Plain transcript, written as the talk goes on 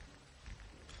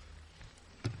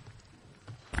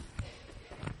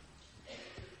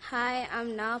Hi,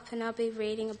 I'm Nalp and I'll be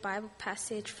reading a Bible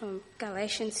passage from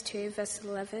Galatians 2 verse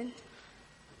 11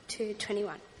 to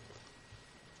 21.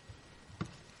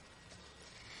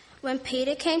 When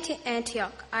Peter came to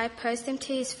Antioch, I opposed him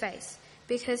to his face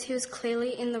because he was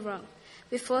clearly in the wrong.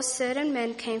 Before certain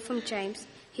men came from James,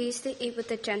 he used to eat with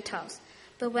the Gentiles.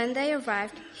 But when they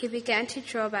arrived, he began to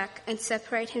draw back and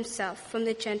separate himself from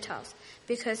the Gentiles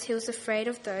because he was afraid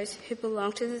of those who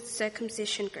belonged to the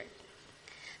circumcision group.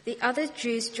 The other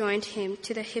Jews joined him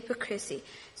to the hypocrisy,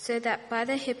 so that by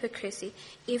the hypocrisy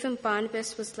even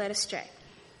Barnabas was led astray.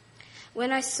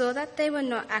 When I saw that they were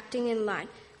not acting in line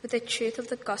with the truth of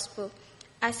the gospel,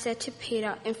 I said to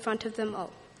Peter in front of them all,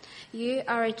 "You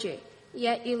are a Jew,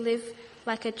 yet you live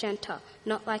like a Gentile,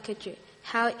 not like a Jew.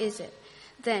 How is it,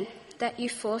 then, that you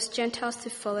force Gentiles to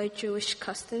follow Jewish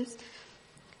customs?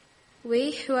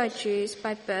 We who are Jews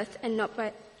by birth and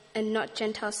not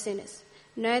Gentile sinners,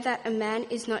 know that a man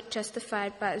is not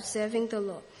justified by observing the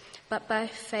law, but by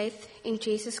faith in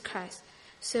Jesus Christ.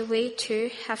 So we too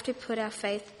have to put our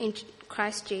faith in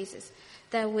Christ Jesus,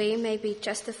 that we may be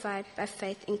justified by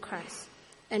faith in Christ,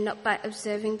 and not by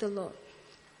observing the law.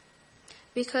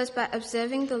 Because by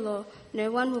observing the law,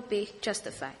 no one will be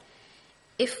justified.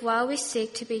 If while we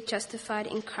seek to be justified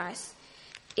in Christ,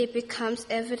 it becomes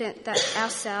evident that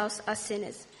ourselves are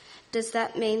sinners, does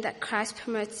that mean that Christ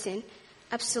promotes sin?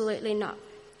 Absolutely not.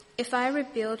 If I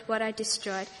rebuild what I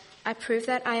destroyed, I prove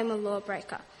that I am a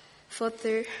lawbreaker. For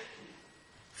through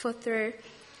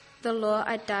the law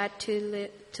I died to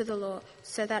the law,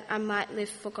 so that I might live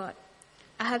for God.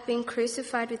 I have been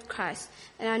crucified with Christ,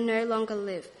 and I no longer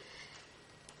live,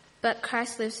 but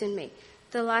Christ lives in me.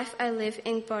 The life I live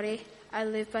in body, I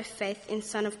live by faith in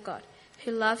Son of God,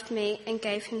 who loved me and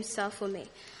gave himself for me.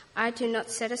 I do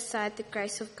not set aside the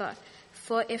grace of God.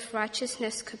 For if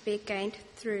righteousness could be gained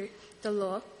through the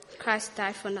law, Christ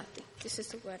died for nothing." This is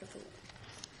the word of the Lord.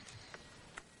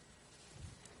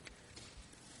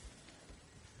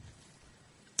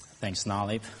 Thanks,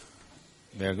 Nalip.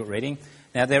 Very good reading.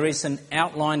 Now, there is an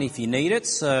outline if you need it,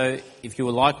 so if you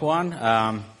would like one,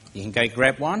 you can go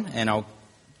grab one, and I'll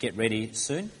get ready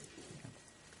soon.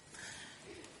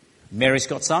 Mary's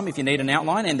got some if you need an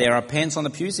outline, and there are pens on the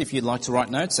pews if you'd like to write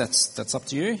notes. That's up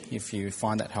to you if you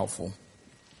find that helpful.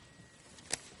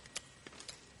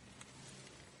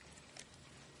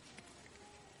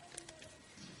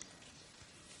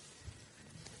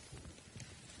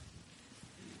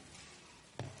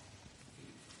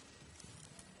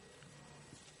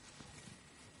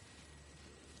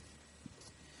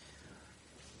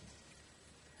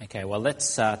 Okay, well,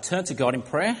 let's turn to God in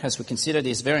prayer as we consider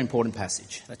this very important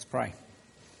passage. Let's pray.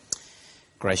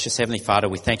 Gracious Heavenly Father,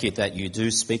 we thank you that you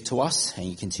do speak to us and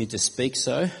you continue to speak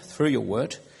so through your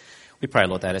word. We pray,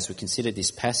 Lord, that as we consider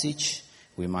this passage,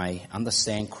 we may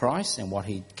understand Christ and what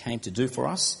he came to do for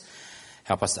us.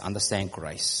 Help us to understand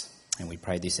grace. And we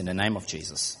pray this in the name of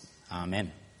Jesus.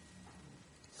 Amen.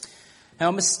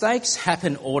 Now, mistakes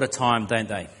happen all the time, don't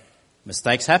they?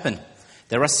 Mistakes happen.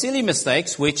 There are silly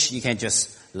mistakes which you can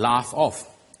just laugh off.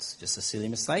 It's just a silly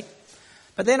mistake.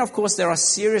 But then, of course, there are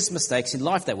serious mistakes in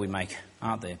life that we make,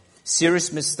 aren't there?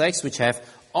 Serious mistakes which have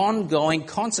ongoing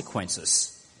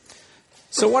consequences.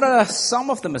 So what are some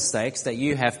of the mistakes that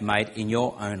you have made in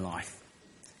your own life?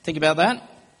 Think about that.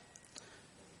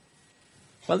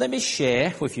 Well, let me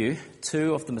share with you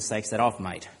two of the mistakes that I've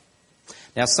made.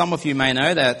 Now, some of you may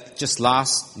know that just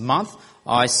last month,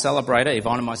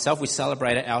 Yvonne and myself, we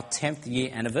celebrated our 10th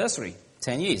year anniversary.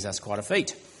 10 years, that's quite a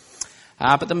feat.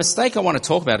 But the mistake I want to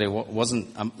talk about, it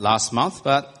wasn't last month,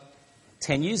 but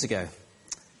 10 years ago.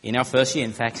 In our first year,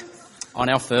 in fact, on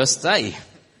our first day.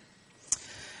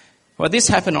 Well, this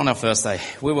happened on our first day.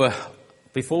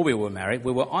 Before we were married,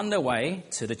 we were on the way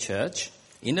to the church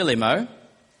in a limo.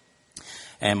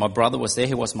 And my brother was there,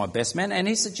 he was my best man, and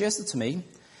he suggested to me,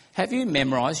 "Have you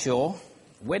memorised your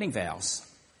wedding vows?"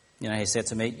 He said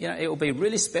to me, it will be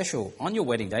really special on your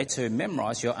wedding day to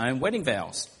memorise your own wedding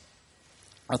vows.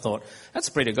 I thought, that's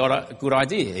a pretty good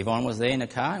idea. Yvonne was there in the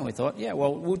car and we thought,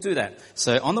 we'll do that.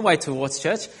 So on the way towards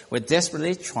church, we're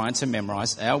desperately trying to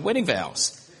memorise our wedding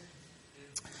vows.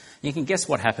 You can guess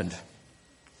what happened.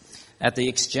 At the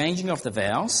exchanging of the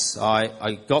vows,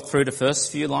 I got through the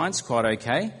first few lines quite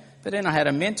okay, but then I had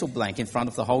a mental blank in front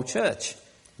of the whole church.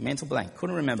 Mental blank,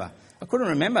 couldn't remember. I couldn't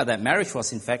remember that marriage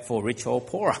was in fact for rich or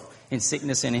poor, in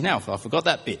sickness and in health. I forgot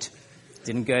that bit.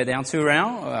 Didn't go down too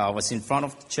round. I was in front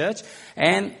of the church,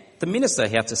 and the minister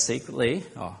had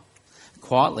to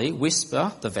quietly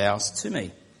whisper the vows to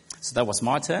me. So that was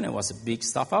my turn. It was a big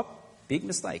stuff up, big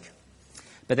mistake.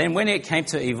 But then when it came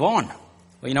to Yvonne,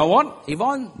 well, you know what?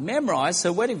 Yvonne memorised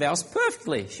her wedding vows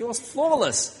perfectly. She was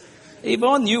flawless.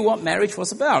 Yvonne knew what marriage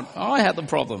was about. I had the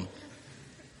problem.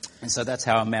 And so that's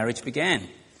how our marriage began.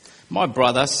 My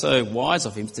brother, so wise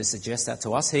of him to suggest that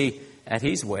to us, at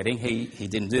his wedding, he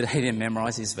didn't do that. He didn't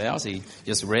memorize his vows. He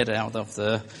just read out of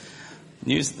the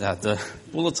the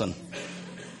bulletin.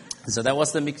 And so that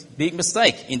was the big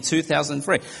mistake in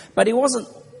 2003. But it wasn't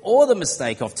all the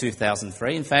mistake of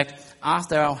 2003. In fact,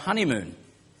 after our honeymoon,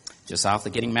 just after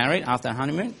getting married, after our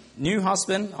honeymoon, new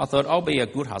husband, I thought I'll be a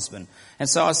good husband. And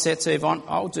so I said to Yvonne,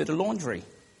 I'll do the laundry.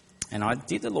 And I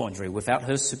did the laundry without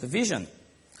her supervision.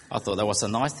 I thought that was a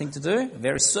nice thing to do, a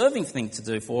very serving thing to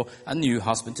do for a new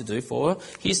husband to do for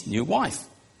his new wife.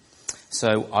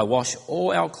 So I washed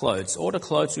all our clothes, all the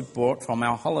clothes we brought from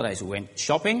our holidays. We went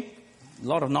shopping, a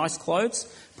lot of nice clothes,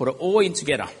 put it all in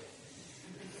together.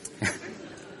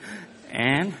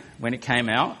 And when it came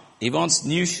out, Yvonne's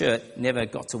new shirt never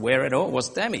got to wear it or it was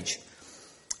damaged.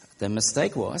 The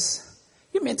mistake was,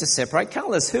 you're meant to separate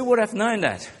colours. Who would have known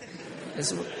that?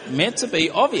 It's meant to be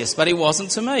obvious, but it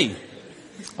wasn't to me.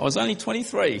 I was only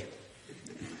 23.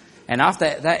 And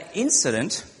after that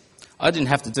incident, I didn't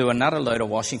have to do another load of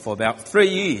washing for about 3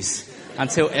 years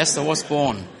until Esther was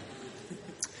born.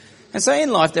 And so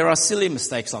in life, there are silly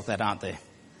mistakes like that, aren't there?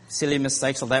 Silly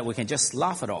mistakes like that, we can just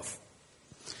laugh it off.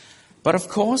 But of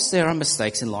course, there are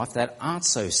mistakes in life that aren't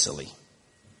so silly.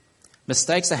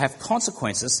 Mistakes that have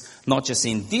consequences, not just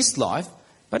in this life,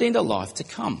 but in the life to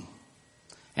come.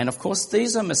 And of course,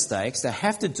 these are mistakes that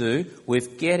have to do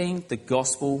with getting the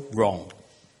gospel wrong.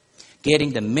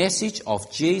 Getting the message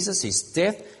of Jesus, his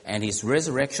death and his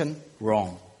resurrection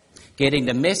wrong. Getting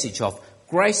the message of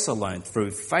grace alone,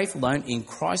 through faith alone, in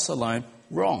Christ alone,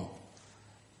 wrong.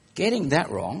 Getting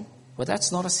that wrong, well,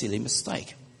 that's not a silly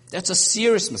mistake. That's a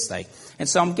serious mistake. And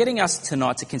so I'm getting us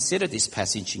tonight to consider this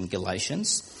passage in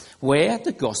Galatians where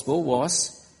the gospel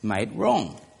was made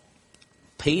wrong.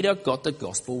 Peter got the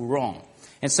gospel wrong.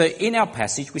 And so in our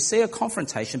passage, we see a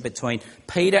confrontation between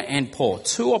Peter and Paul,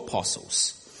 two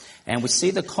apostles. And we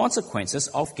see the consequences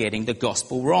of getting the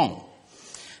gospel wrong.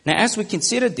 Now, as we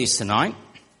consider this tonight,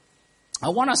 I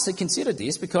want us to consider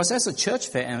this because as a church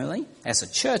family, as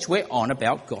a church, we're on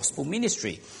about gospel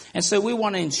ministry. And so we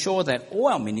want to ensure that all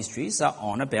our ministries are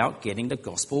on about getting the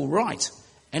gospel right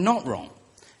and not wrong.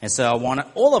 And so I want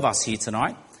all of us here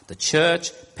tonight, the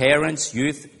church, parents,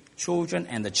 youth, children,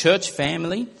 and the church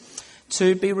family,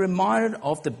 to be reminded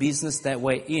of the business that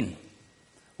we're in.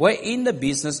 We're in the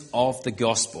business of the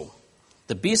gospel.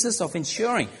 The business of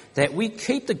ensuring that we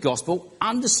keep the gospel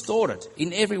undistorted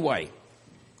in every way.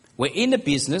 We're in the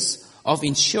business of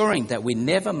ensuring that we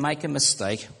never make a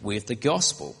mistake with the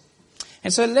gospel.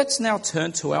 And so let's now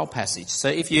turn to our passage. So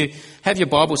if you have your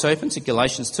Bibles open to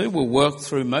Galatians 2, we'll work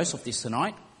through most of this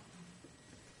tonight.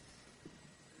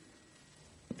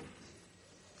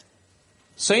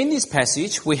 So in this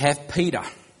passage, we have Peter.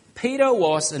 Peter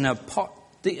was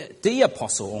the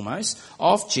apostle almost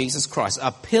of Jesus Christ,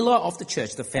 a pillar of the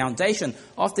church, the foundation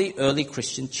of the early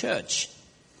Christian church.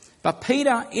 But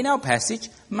Peter, in our passage,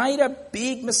 made a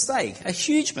big mistake, a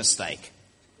huge mistake.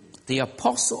 The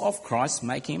apostle of Christ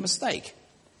making a mistake.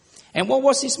 And what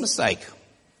was his mistake?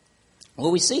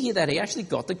 Well, we see here that he actually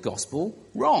got the gospel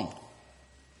wrong.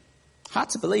 Hard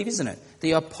to believe, isn't it?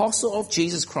 The apostle of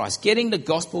Jesus Christ getting the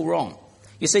gospel wrong.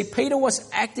 You see, Peter was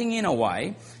acting in a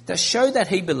way that showed that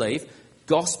he believed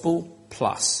gospel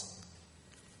plus.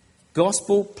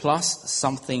 Gospel plus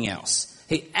something else.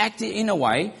 He acted in a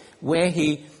way where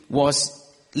he was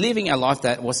living a life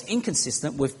that was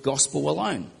inconsistent with gospel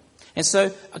alone. And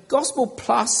so a gospel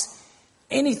plus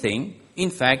anything, in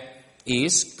fact,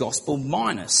 is gospel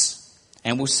minus.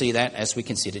 And we'll see that as we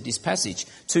consider this passage.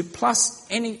 To plus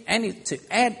to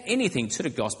add anything to the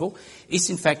gospel is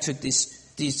in fact to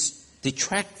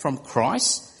detract from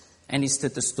Christ and is to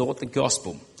distort the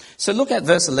gospel. So look at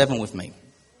verse 11 with me.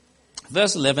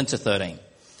 Verse 11 to 13.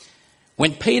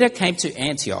 When Peter came to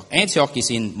Antioch, Antioch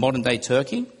is in modern day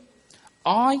Turkey,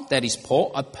 I, that is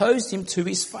Paul, opposed him to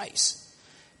his face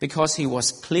because he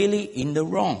was clearly in the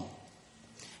wrong.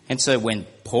 And so when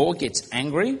Paul gets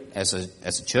angry as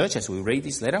a church, as we read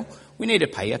this letter, we need to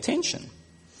pay attention.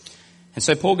 And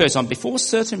so Paul goes on, before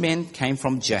certain men came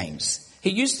from James, he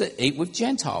used to eat with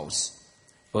Gentiles.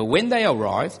 But when they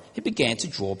arrived, he began to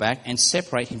draw back and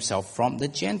separate himself from the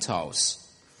Gentiles.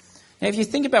 Now, if you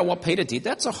think about what Peter did,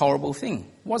 that's a horrible thing,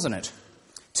 wasn't it?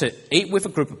 To eat with a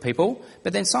group of people,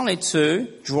 but then suddenly to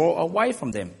draw away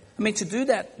from them. I mean, to do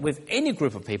that with any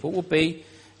group of people would be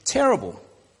terrible,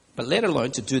 but let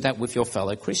alone to do that with your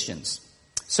fellow Christians.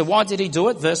 So why did he do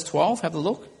it? Verse 12, have a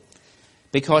look.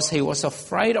 Because he was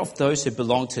afraid of those who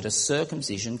belonged to the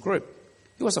circumcision group.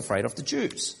 He was afraid of the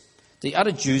Jews. The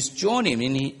other Jews joined him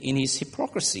in his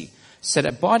hypocrisy, so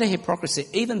that by the hypocrisy,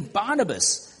 even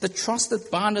Barnabas, the trusted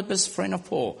Barnabas, friend of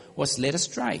Paul, was led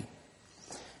astray.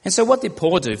 And so what did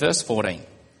Paul do? Verse 14.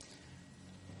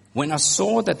 When I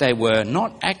saw that they were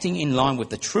not acting in line with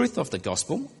the truth of the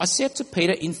gospel, I said to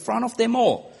Peter in front of them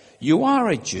all, "You are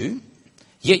a Jew,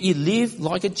 yet you live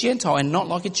like a Gentile and not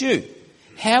like a Jew.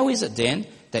 How is it then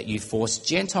that you force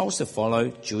Gentiles to follow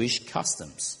Jewish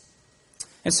customs?"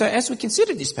 And so as we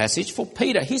consider this passage, for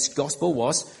Peter, his gospel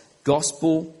was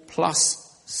gospel plus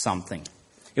something.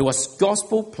 It was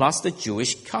gospel plus the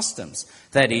Jewish customs.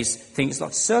 That is, things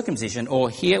like circumcision, or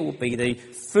here would be the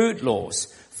food laws.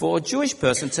 For a Jewish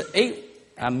person to eat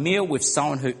a meal with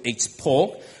someone who eats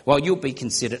pork, well, you'll be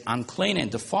considered unclean and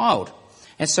defiled.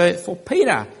 And so for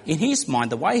Peter, in his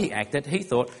mind, the way he acted, he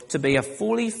thought to be a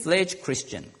fully fledged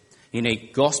Christian, you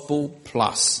need gospel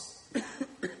plus.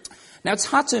 Now, it's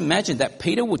hard to imagine that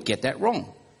Peter would get that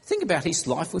wrong. Think about his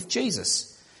life with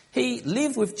Jesus. He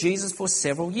lived with Jesus for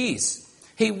several years.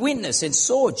 He witnessed and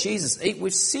saw Jesus eat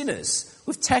with sinners,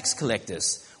 with tax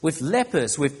collectors, with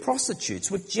lepers, with prostitutes,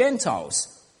 with Gentiles.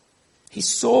 He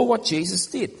saw what Jesus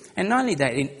did. And not only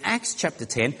that, in Acts chapter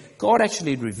 10, God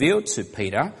actually revealed to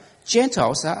Peter,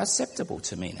 Gentiles are acceptable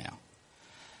to me now.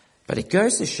 But it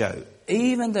goes to show,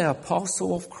 even the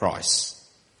apostle of Christ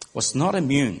was not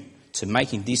immune to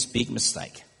making this big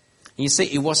mistake. And you see,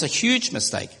 it was a huge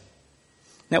mistake.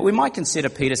 Now, we might consider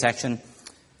Peter's action,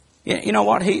 you know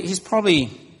what, he's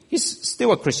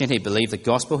still a Christian. He believed the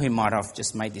gospel. He might have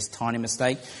just made this tiny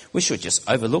mistake. We should just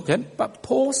overlook it. But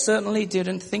Paul certainly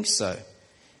didn't think so.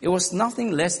 It was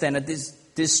nothing less than a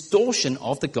distortion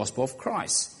of the gospel of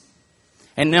Christ.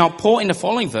 And now Paul, in the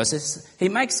following verses, he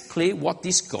makes clear what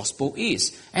this gospel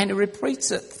is. And he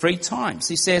repeats it 3 times.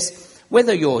 He says,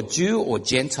 whether you're a Jew or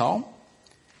Gentile,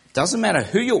 doesn't matter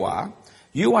who you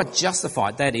are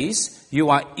justified. That is, you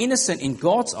are innocent in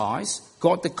God's eyes.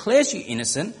 God declares you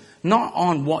innocent, not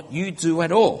on what you do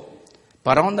at all,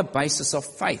 but on the basis of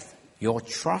faith, your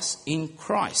trust in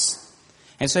Christ.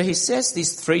 And so he says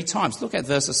this 3 times. Look at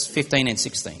verses 15 and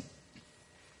 16.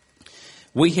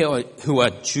 We who are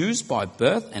Jews by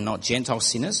birth and not Gentile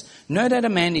sinners know that a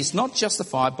man is not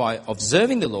justified by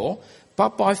observing the law,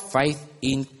 but by faith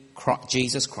in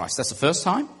Jesus Christ. That's the first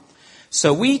time.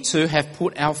 So we too have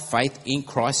put our faith in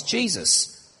Christ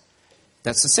Jesus.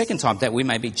 That's the second time, that we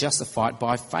may be justified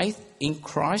by faith in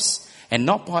Christ and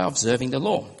not by observing the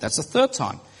law. That's the third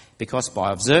time, because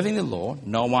by observing the law,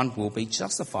 no one will be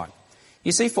justified.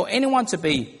 You see, for anyone to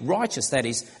be righteous, that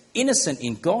is, innocent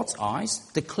in God's eyes,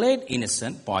 declared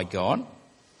innocent by God,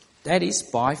 that is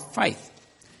by faith.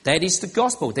 That is the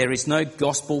gospel. There is no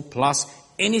gospel plus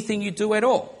anything you do at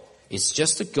all. It's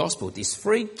just the gospel, this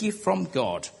free gift from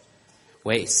God,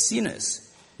 where sinners,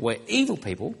 where evil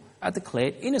people are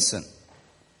declared innocent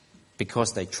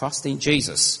because they trust in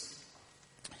Jesus.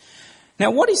 Now,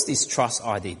 what is this trust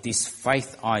idea, this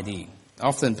faith idea?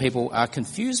 Often people are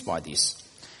confused by this.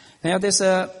 Now, there's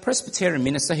a Presbyterian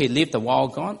minister, he lived a while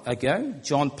ago,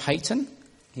 John Paton.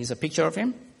 Here's a picture of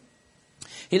him.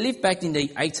 He lived back in the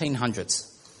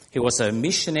 1800s. He was a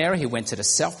missionary. He went to the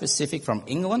South Pacific from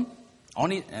England.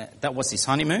 That was his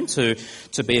honeymoon,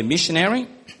 to be a missionary.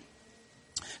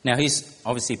 Now, he's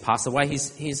obviously passed away.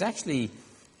 He's actually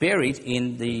buried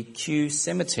in the Kew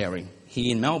Cemetery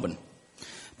here in Melbourne.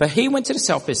 But he went to the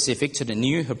South Pacific, to the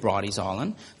New Hebrides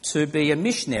Island, to be a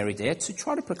missionary there, to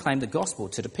try to proclaim the gospel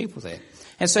to the people there.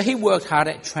 And so he worked hard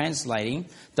at translating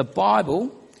the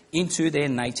Bible into their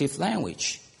native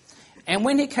language. And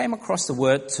when he came across the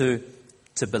word to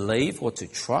believe or to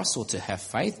trust or to have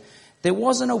faith, there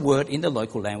wasn't a word in the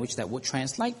local language that would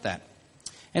translate that.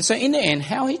 And so in the end,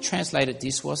 how he translated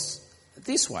this was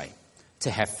this way: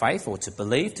 to have faith or to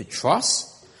believe, to trust.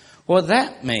 Well,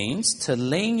 that means to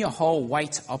lean your whole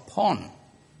weight upon.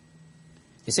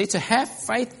 You see, to have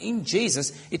faith in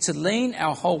Jesus is to lean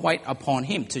our whole weight upon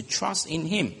him, to trust in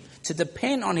him, to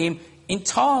depend on him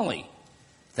entirely.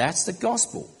 That's the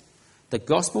gospel. The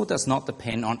gospel does not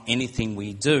depend on anything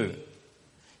we do.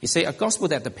 You see, a gospel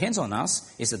that depends on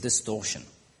us is a distortion.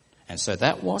 And so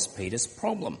that was Peter's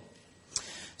problem.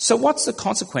 So what's the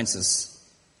consequences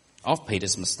of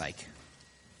Peter's mistake?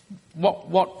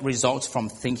 What results from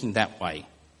thinking that way?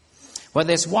 Well,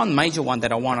 there's one major one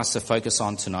that I want us to focus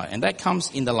on tonight, and that comes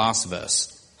in the last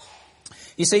verse.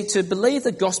 You see, to believe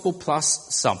the gospel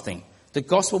plus something, the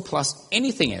gospel plus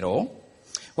anything at all,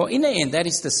 well, in the end, that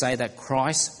is to say that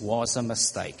Christ was a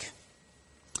mistake.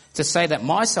 To say that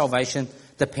my salvation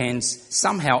depends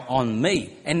somehow on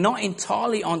me and not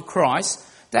entirely on Christ,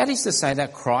 that is to say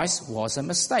that Christ was a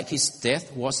mistake. His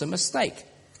death was a mistake.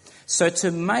 So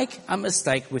to make a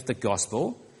mistake with the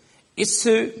gospel is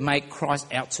to make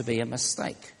Christ out to be a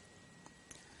mistake.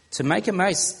 To make a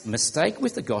mistake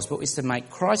with the gospel is to make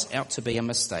Christ out to be a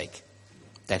mistake,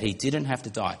 that he didn't have to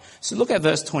die. So look at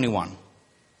verse 21.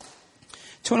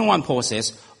 21, Paul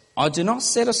says, I do not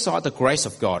set aside the grace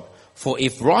of God, for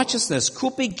if righteousness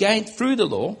could be gained through the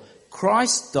law,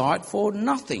 Christ died for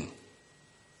nothing.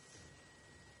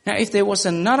 Now, if there was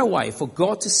another way for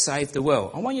God to save the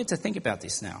world, I want you to think about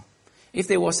this now. If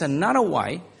there was another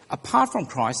way, apart from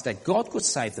Christ, that God could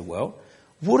save the world,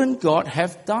 wouldn't God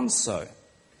have done so?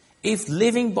 If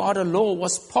living by the law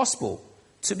was possible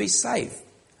to be saved,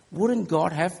 wouldn't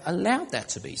God have allowed that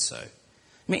to be so?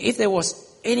 I mean, if there was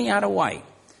any other way,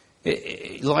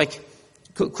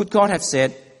 could God have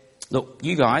said, look,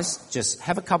 you guys, just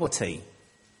have a cup of tea.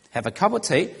 Have a cup of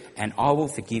tea and I will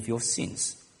forgive your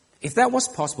sins. If that was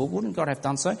possible, wouldn't God have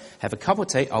done so? Have a cup of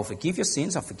tea, I'll forgive your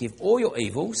sins, I'll forgive all your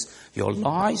evils, your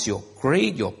lies, your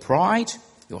greed, your pride,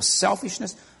 your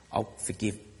selfishness. I'll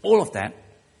forgive all of that.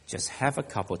 Just have a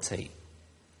cup of tea.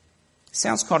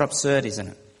 Sounds quite absurd, isn't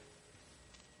it?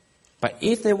 But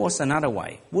if there was another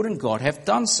way, wouldn't God have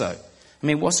done so? I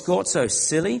mean, was God so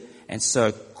silly and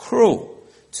so cruel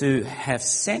to have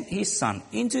sent his son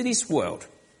into this world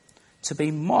to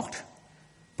be mocked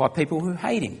by people who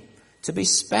hate him, to be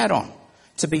spat on,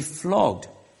 to be flogged,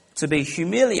 to be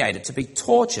humiliated, to be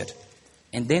tortured,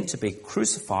 and then to be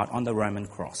crucified on the Roman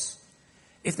cross?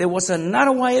 If there was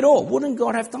another way at all, wouldn't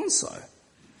God have done so?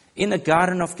 In the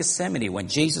Garden of Gethsemane, when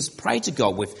Jesus prayed to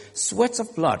God with sweats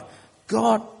of blood,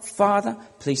 God, Father,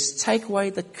 please take away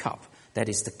the cup that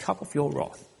is the cup of your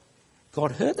wrath.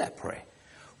 God heard that prayer.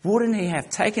 Wouldn't he have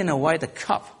taken away the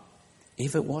cup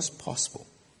if it was possible?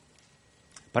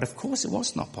 But of course it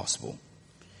was not possible.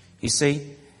 You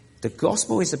see, the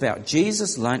gospel is about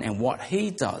Jesus alone and what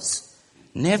he does,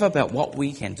 never about what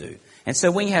we can do. And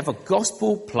so when you have a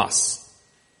gospel plus,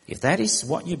 if that is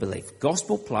what you believe,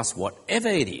 gospel plus whatever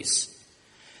it is,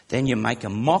 then you make a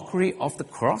mockery of the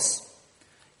cross,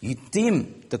 you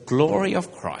dim the glory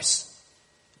of Christ,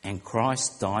 and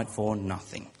Christ died for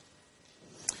nothing.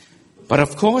 But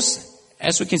of course,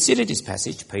 as we consider this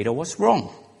passage, Peter was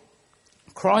wrong.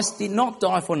 Christ did not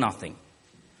die for nothing.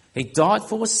 He died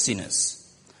for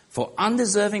sinners, for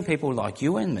undeserving people like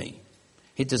you and me.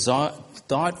 He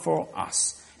died for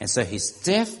us. And so his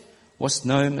death was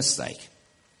no mistake.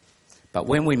 But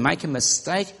when we make a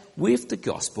mistake with the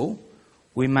gospel,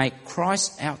 we make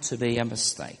Christ out to be a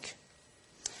mistake.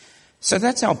 So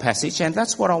that's our passage, and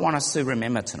that's what I want us to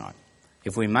remember tonight.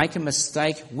 If we make a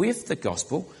mistake with the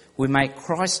gospel, we make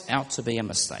Christ out to be a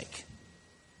mistake.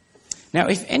 Now,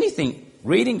 if anything,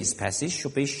 reading this passage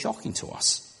should be shocking to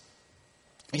us.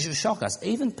 It should shock us.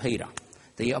 Even Peter,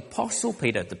 the Apostle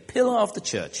Peter, the pillar of the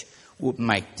church, would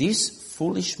make this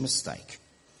foolish mistake.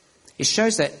 It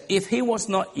shows that if he was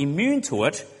not immune to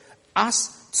it,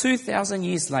 us 2,000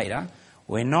 years later,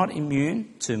 we're not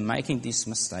immune to making this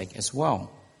mistake as well.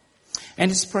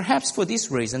 And it's perhaps for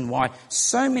this reason why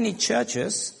so many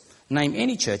churches, name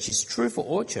any church, it's true for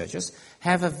all churches,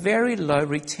 have a very low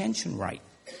retention rate.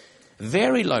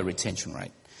 Very low retention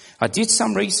rate. I did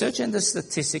some research and the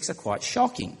statistics are quite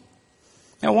shocking.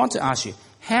 Now I want to ask you,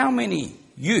 how many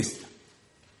youth,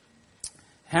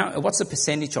 what's the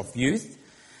percentage of youth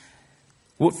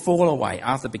would fall away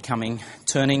after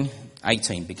turning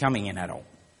 18, becoming an adult?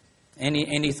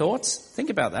 Any thoughts? Think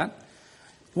about that.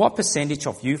 What percentage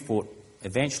of youth would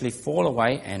eventually fall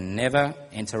away and never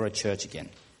enter a church again?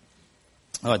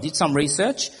 I did some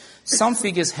research. Some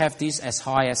figures have this as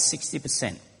high as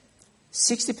 60%.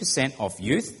 60% of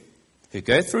youth who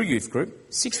go through youth group,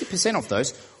 60% of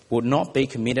those would not be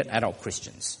committed adult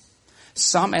Christians.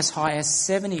 Some as high as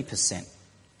 70%.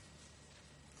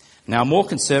 Now, a more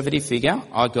conservative figure,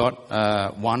 I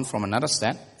got one from another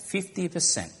stat,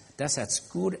 50%. That's as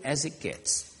good as it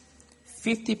gets.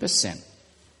 50%.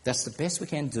 That's the best we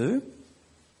can do.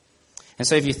 And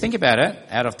so if you think about it,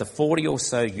 out of the 40 or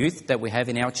so youth that we have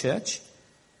in our church,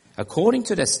 according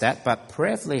to the stat, but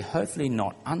prayerfully, hopefully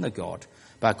not under God,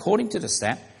 but according to the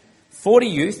stat, 40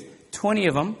 youth, 20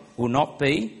 of them will not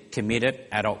be committed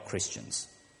adult Christians.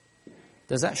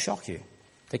 Does that shock you?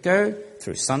 They go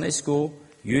through Sunday school,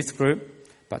 youth group,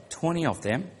 but 20 of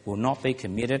them will not be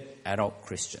committed adult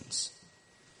Christians.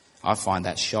 I find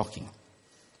that shocking.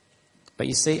 But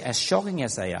you see, as shocking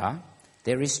as they are,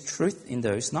 there is truth in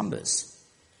those numbers.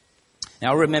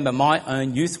 Now, I remember my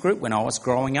own youth group when I was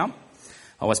growing up.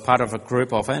 I was part of a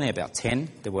group of only about 10.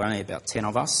 There were only about 10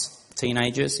 of us,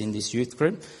 teenagers in this youth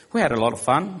group. We had a lot of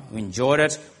fun. We enjoyed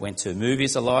it, went to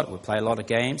movies a lot, we played a lot of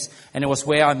games. And it was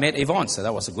where I met Yvonne, so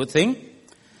that was a good thing.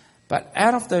 But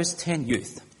out of those 10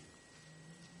 youth,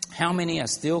 how many are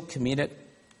still committed,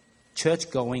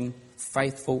 church-going,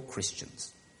 faithful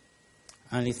Christians?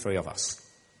 Only 3 of us.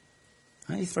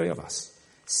 Only 3 of us.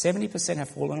 70% have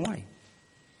fallen away.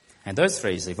 And those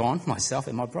 3 is Yvonne, myself,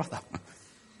 and my brother.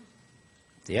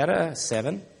 The other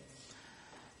 7,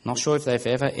 not sure if they've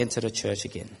ever entered a church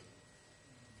again.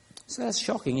 So that's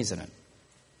shocking, isn't it?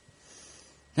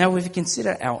 Now, if you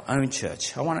consider our own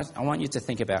church, I want you to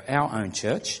think about our own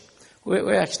church.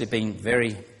 We're actually being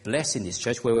very blessed in this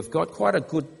church where we've got quite a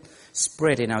good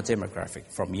spread in our demographic,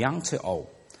 from young to old.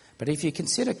 But if you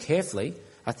consider carefully,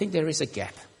 I think there is a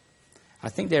gap. I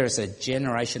think there is a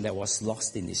generation that was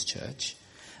lost in this church.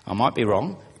 I might be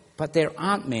wrong, but there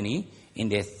aren't many in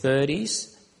their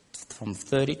 30s, from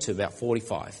 30 to about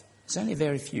 45. There's only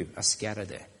very few are scattered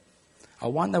there. I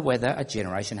wonder whether a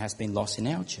generation has been lost in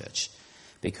our church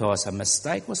because a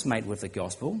mistake was made with the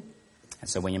gospel. And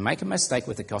so when you make a mistake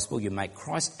with the gospel, you make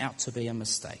Christ out to be a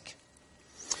mistake.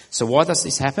 So why does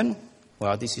this happen?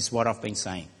 Well, this is what I've been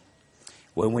saying.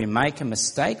 When we make a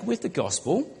mistake with the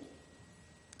gospel,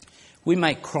 we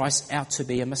make Christ out to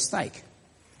be a mistake.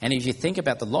 And if you think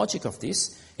about the logic of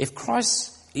this, if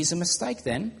Christ is a mistake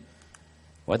then,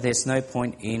 well, there's no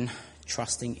point in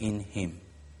trusting in him.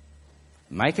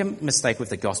 Make a mistake with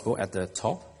the gospel at the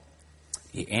top,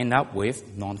 you end up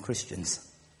with non-Christians.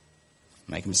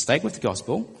 Make a mistake with the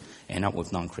gospel, end up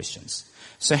with non-Christians.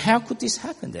 So how could this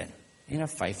happen then in a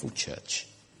faithful church?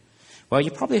 Well,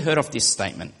 you probably heard of this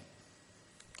statement.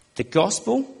 The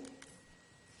gospel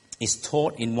is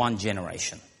taught in one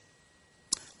generation.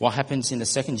 What happens in the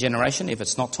second generation if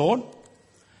it's not taught?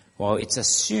 Well, it's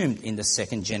assumed in the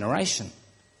second generation.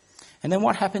 And then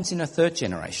what happens in the third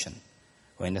generation?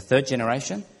 Well, in the third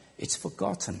generation, it's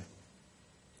forgotten.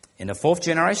 In the fourth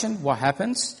generation, what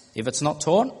happens if it's not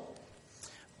taught?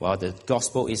 Well, the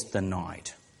gospel is denied.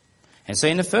 And so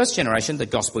in the first generation, the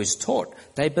gospel is taught.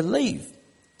 They believe.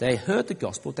 They heard the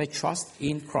gospel. They trust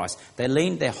in Christ. They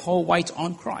lean their whole weight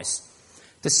on Christ.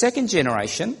 The second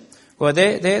generation, well,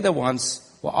 they're the ones,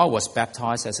 well, I was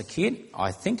baptized as a kid.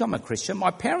 I think I'm a Christian.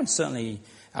 My parents certainly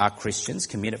are Christians,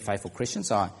 committed, faithful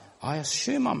Christians. I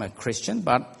assume I'm a Christian,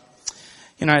 but,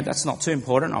 that's not too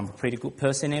important. I'm a pretty good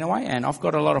person anyway, and I've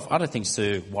got a lot of other things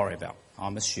to worry about.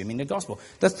 I'm assuming the gospel.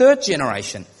 The third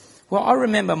generation, well, I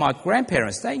remember my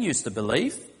grandparents, they used to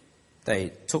believe.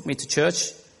 They took me to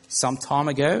church some time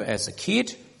ago as a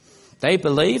kid. They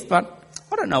believed, but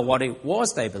I don't know what it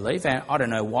was they believed, and I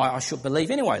don't know why I should believe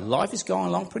anyway. Life is going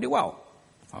along pretty well.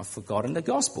 I've forgotten the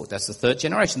gospel. That's the third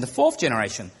generation. The fourth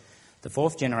generation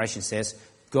says,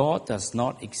 God does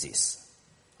not exist.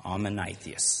 I'm an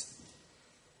atheist.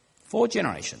 4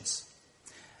 generations.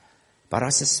 But I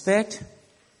suspect,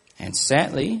 and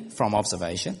sadly, from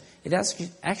observation, it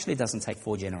actually doesn't take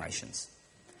 4 generations.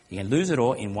 You can lose it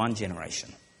all in 1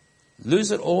 generation.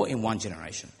 Lose it all in 1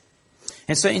 generation.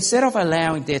 And so instead of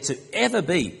allowing there to ever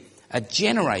be a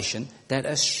generation that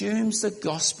assumes the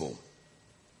gospel,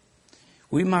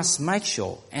 we must make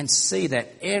sure and see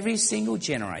that every single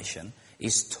generation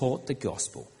is taught the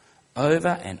gospel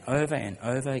over and over and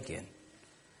over again.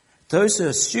 Those who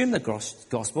assume the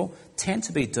gospel tend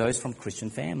to be those from Christian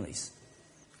families.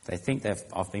 They think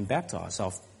I've been baptized,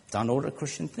 I've done all the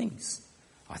Christian things.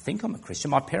 I think I'm a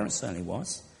Christian. My parents certainly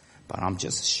was, but I'm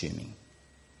just assuming.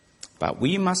 But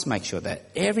we must make sure that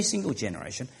every single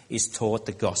generation is taught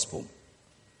the gospel.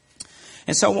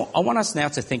 And so I want us now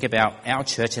to think about our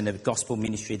church and the gospel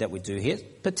ministry that we do here,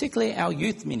 particularly our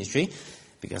youth ministry,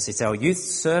 because it's our youth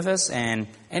service and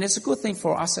it's a good thing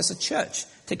for us as a church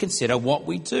to consider what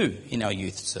we do in our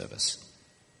youth service.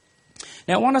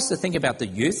 Now, I want us to think about the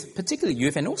youth, particularly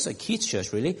youth and also kids'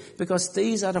 church, really, because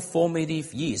these are the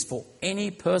formative years for any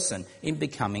person in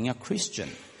becoming a Christian.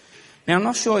 Now, I'm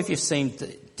not sure if you've seen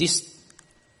this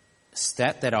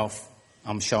stat that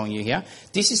I'm showing you here.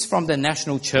 This is from the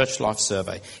National Church Life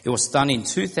Survey. It was done in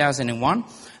 2001,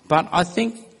 but I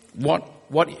think what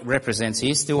it represents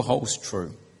here still holds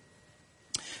true.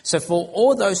 So for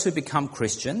all those who become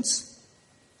Christians,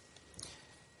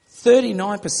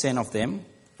 39% of them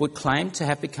would claim to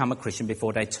have become a Christian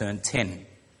before they turned 10.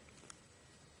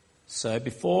 So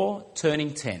before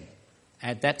turning 10,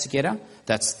 add that together,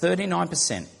 that's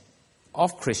 39%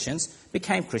 of Christians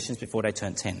became Christians before they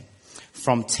turned 10.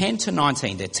 From 10 to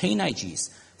 19, their teenage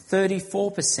years,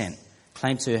 34%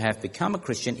 claim to have become a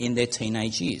Christian in their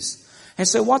teenage years. And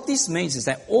so what this means is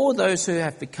that all those who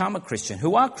have become a Christian,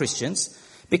 who are Christians,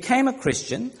 became a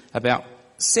Christian, about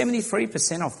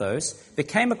 73% of those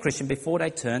became a Christian before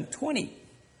they turned 20.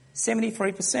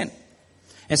 73%.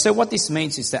 And so what this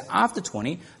means is that after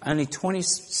 20, only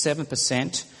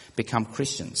 27% become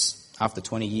Christians after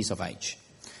 20 years of age.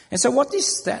 And so what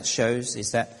this stat shows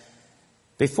is that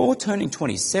before turning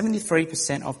 20,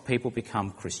 73% of people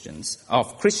become Christians,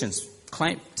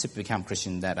 claim to become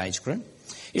Christian in that age group,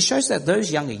 it shows that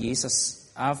those younger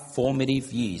years are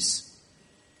formative years.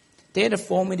 They're the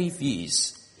formative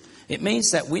years. It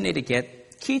means that we need to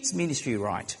get kids' ministry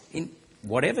right in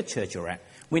whatever church you're at.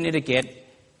 We need to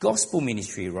get gospel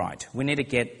ministry right. We need to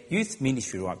get youth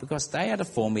ministry right because they are the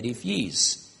formative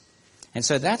years. And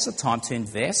so that's a time to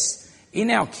invest in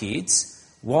our kids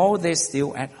while they're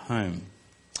still at home.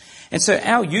 And so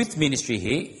our youth ministry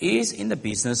here is in the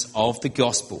business of the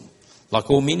gospel. Like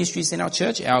all ministries in our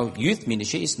church, our youth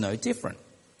ministry is no different.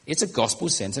 It's a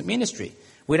gospel-centered ministry.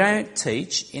 We don't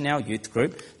teach in our youth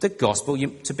group the gospel.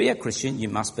 To be a Christian, you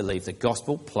must believe the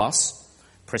gospel plus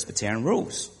Presbyterian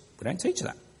rules. We don't teach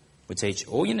that. We teach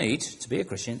all you need to be a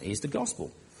Christian is the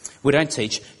gospel. We don't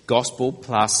teach gospel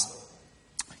plus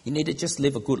you need to just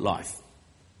live a good life.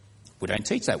 We don't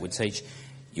teach that. We teach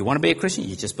you want to be a Christian,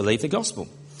 you just believe the gospel.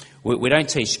 We don't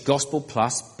teach gospel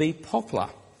plus be popular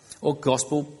or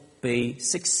gospel be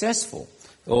successful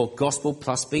or gospel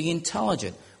plus be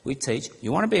intelligent. We teach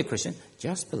you want to be a Christian,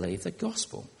 just believe the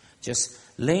gospel. Just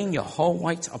lean your whole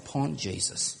weight upon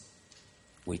Jesus.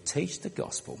 We teach the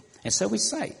gospel. And so we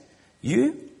say,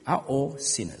 you are all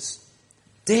sinners,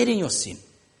 dead in your sin.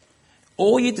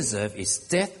 All you deserve is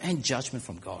death and judgment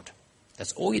from God.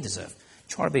 That's all you deserve.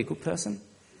 Try to be a good person,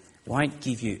 won't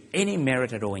give you any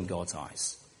merit at all in God's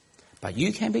eyes. But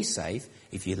you can be saved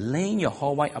if you lean your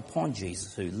whole weight upon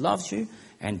Jesus who loves you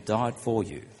and died for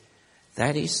you.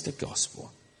 That is the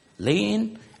gospel.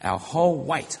 Lean our whole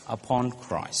weight upon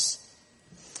Christ.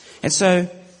 And so,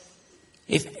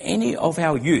 if any of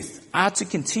our youth are to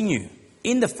continue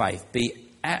in the faith, be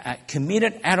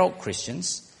committed adult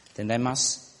Christians, then they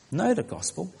must know the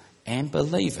gospel and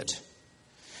believe it.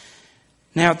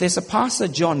 Now, there's a pastor,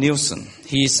 John Nielsen.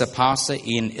 He is a pastor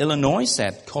in Illinois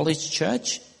at College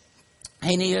Church.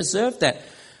 And he observed that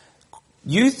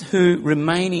youth who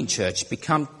remain in church,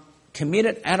 become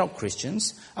committed adult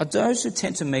Christians, are those who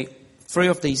tend to meet three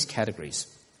of these categories.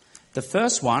 The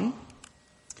first one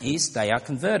is they are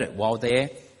converted while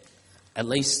they're at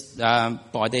least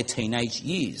by their teenage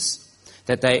years.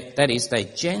 That is, they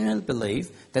genuinely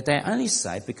believe that they're only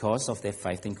saved because of their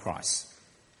faith in Christ.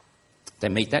 They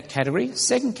meet that category.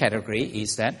 Second category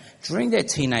is that during their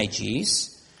teenage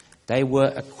years, they were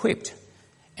equipped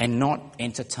and not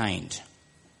entertained.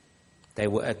 They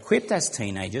were equipped as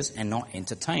teenagers and not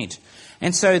entertained.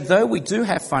 And so though we do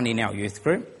have fun in our youth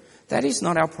group, that is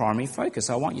not our primary focus.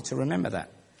 I want you to remember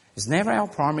that. It's never our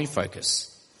primary focus.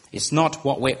 It's not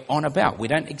what we're on about. We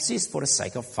don't exist for the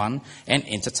sake of fun and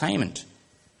entertainment.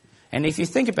 And if you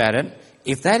think about it,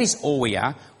 if that is all we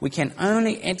are, we can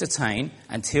only entertain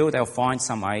until they'll find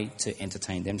some way to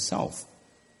entertain themselves.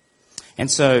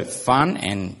 And so fun,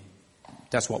 and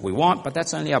that's what we want, but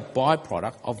that's only a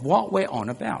byproduct of what we're on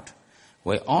about.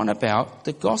 We're on about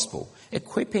the gospel,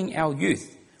 equipping our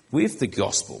youth with the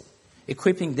gospel,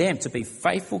 equipping them to be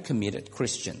faithful, committed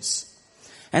Christians.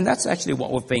 And that's actually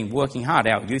what we've been working hard.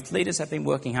 Our youth leaders have been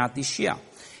working hard this year.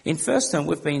 In first term,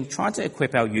 we've been trying to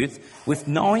equip our youth with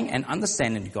knowing and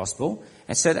understanding the gospel,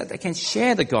 and so that they can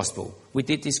share the gospel. We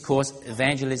did this course,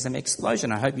 Evangelism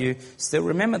Explosion. I hope you still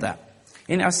remember that.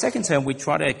 In our second term, we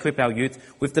try to equip our youth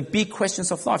with the big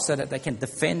questions of life so that they can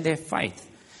defend their faith.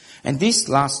 And this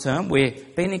last term,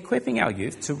 we've been equipping our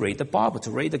youth to read the Bible,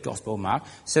 to read the Gospel of Mark,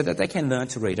 so that they can learn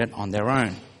to read it on their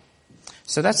own.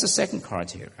 So that's the second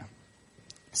criteria,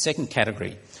 second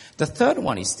category. The third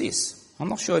one is this. I'm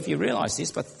not sure if you realise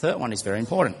this, but the third one is very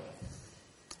important.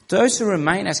 Those who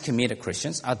remain as committed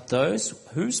Christians are those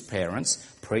whose parents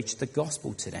preach the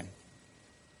gospel to them.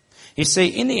 You see,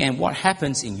 in the end, what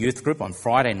happens in youth group on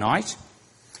Friday night,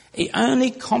 it only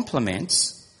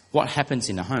complements what happens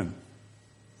in the home.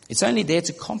 It's only there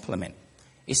to complement.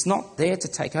 It's not there to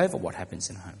take over what happens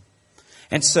in the home.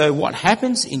 And so what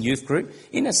happens in youth group,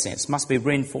 in a sense, must be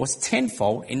reinforced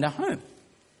tenfold in the home.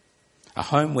 A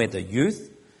home where the youth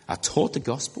are taught the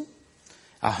gospel,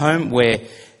 a home where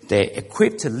they're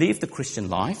equipped to live the Christian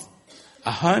life,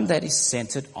 a home that is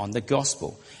centered on the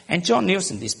gospel. And John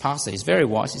Nielsen, this pastor, is very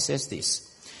wise. He says this: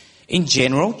 in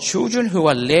general, children who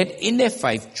are led in their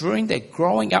faith during their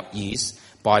growing up years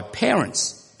by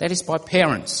parents, that is by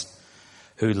parents,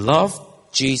 who love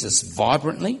Jesus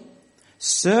vibrantly,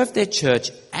 serve their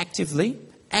church actively,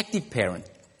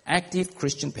 active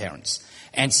Christian parents,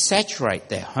 and saturate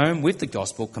their home with the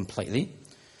gospel completely,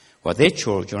 while their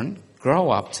children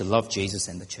grow up to love Jesus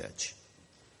and the church.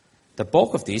 The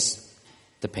bulk of this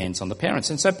depends on the parents.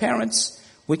 And so parents,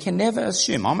 we can never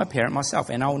assume, I'm a parent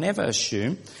myself, and I'll never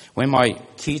assume when my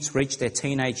kids reach their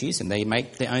teenage years and they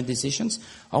make their own decisions,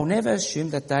 I'll never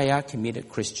assume that they are committed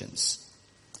Christians.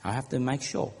 I have to make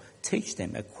sure, teach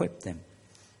them, equip them,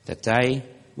 that they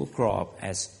will grow up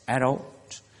as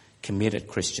adult, committed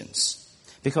Christians.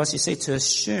 Because you see, to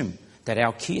assume that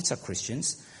our kids are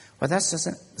Christians, well,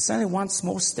 it's only one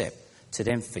small step to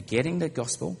them forgetting the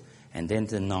gospel and then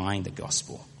denying the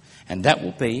gospel. And that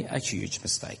will be a huge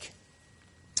mistake.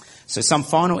 So some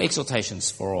final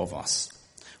exhortations for all of us.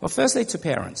 Well, firstly, to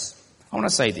parents. I want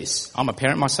to say this. I'm a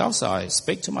parent myself, so I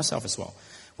speak to myself as well.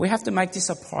 We have to make this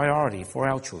a priority for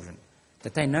our children,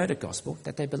 that they know the gospel,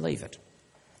 that they believe it.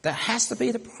 That has to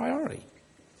be the priority.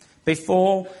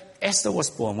 Before Esther was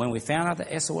born, when we found out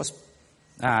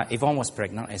that Yvonne was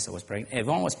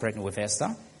pregnant with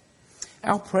Esther,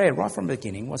 our prayer right from the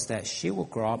beginning was that she will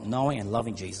grow up knowing and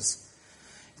loving Jesus.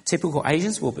 Typical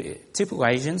Asians will be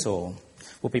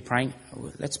praying,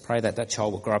 let's pray that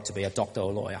child will grow up to be a doctor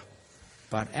or lawyer.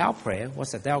 But our prayer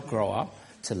was that they'll grow up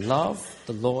to love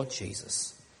the Lord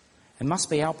Jesus. It must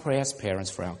be our prayer as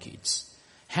parents for our kids.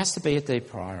 It has to be the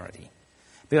priority.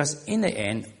 Because in the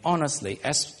end, honestly,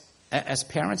 as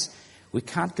parents, we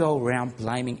can't go around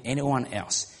blaming anyone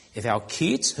else. If our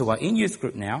kids who are in youth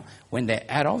group now, when they're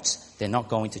adults, they're not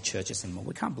going to churches anymore.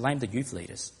 We can't blame the youth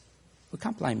leaders. We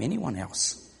can't blame anyone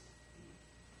else.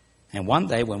 And one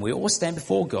day when we all stand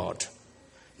before God,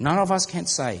 none of us can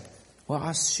say, well,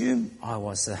 I assume I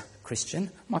was a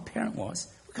Christian. My parent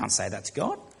was. We can't say that to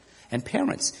God. And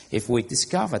parents, if we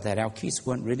discover that our kids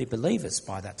weren't really believers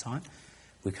by that time,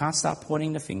 we can't start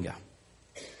pointing the finger.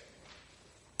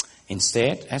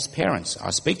 Instead, as parents,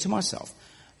 I speak to myself,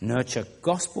 nurture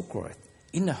gospel growth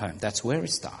in the home. That's where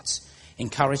it starts.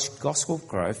 Encourage gospel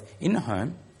growth in the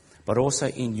home, but also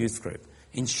in youth group.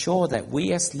 Ensure that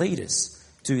we as leaders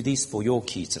do this for your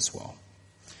kids as well.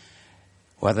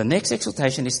 Well, the next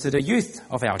exhortation is to the youth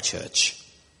of our church.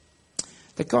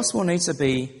 The gospel needs to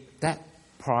be that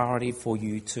priority for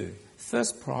you too.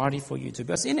 First priority for you too.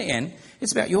 Because in the end,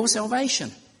 it's about your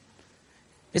salvation.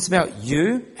 It's about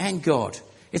you and God.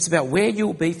 It's about where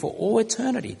you'll be for all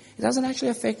eternity. It doesn't actually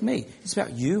affect me. It's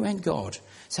about you and God.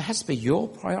 So it has to be your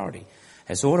priority.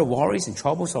 As all the worries and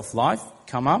troubles of life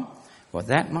come up, well,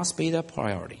 that must be the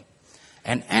priority.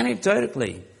 And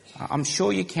anecdotally, I'm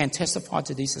sure you can testify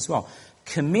to this as well.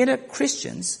 Committed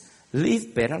Christians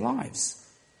live better lives.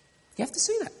 You have to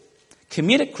see that.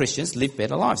 Committed Christians live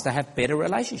better lives. They have better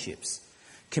relationships.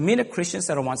 Committed Christians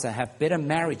are the ones that have better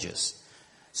marriages.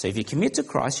 So if you commit to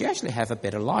Christ, you actually have a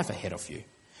better life ahead of you.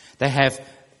 They have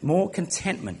more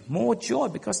contentment, more joy,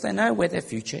 because they know where their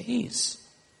future is.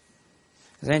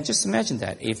 Then just imagine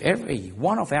that if every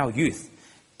one of our youth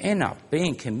end up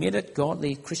being committed,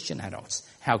 godly Christian adults,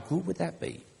 how good would that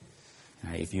be?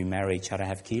 If you marry each other,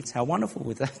 have kids, how wonderful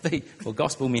would that be for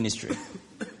gospel ministry?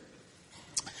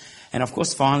 And of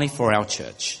course, finally, for our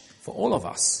church, for all of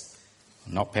us,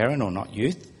 not parent or not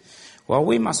youth, well,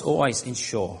 we must always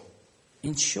ensure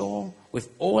with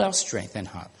all our strength and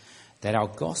heart that our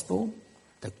gospel,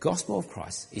 the gospel of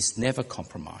Christ, is never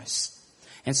compromised.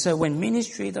 And so when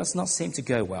ministry does not seem to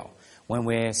go well, when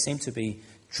we seem to be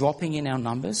dropping in our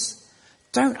numbers,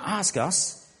 don't ask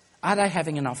us, are they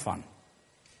having enough fun?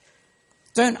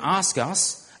 Don't ask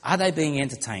us, are they being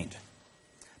entertained?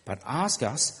 But ask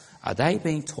us, are they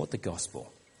being taught the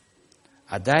gospel?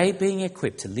 Are they being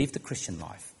equipped to live the Christian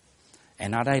life?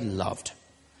 And are they loved?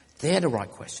 They're the right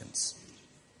questions.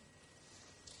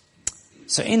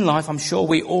 So in life, I'm sure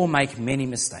we all make many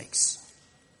mistakes.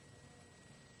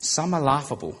 Some are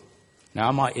laughable. Now,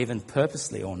 I might even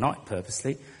purposely or not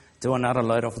purposely do another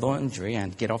load of laundry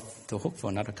and get off the hook for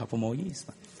another couple more years.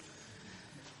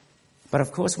 But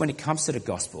of course, when it comes to the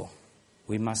gospel,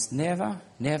 we must never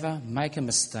make a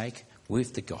mistake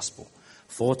with the gospel.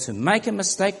 For to make a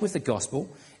mistake with the gospel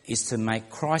is to make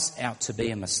Christ out to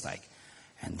be a mistake.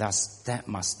 And thus, that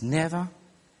must never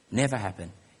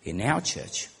happen in our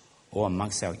church or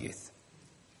amongst our youth.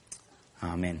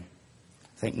 Amen.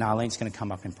 I think Narlene's going to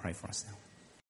come up and pray for us now.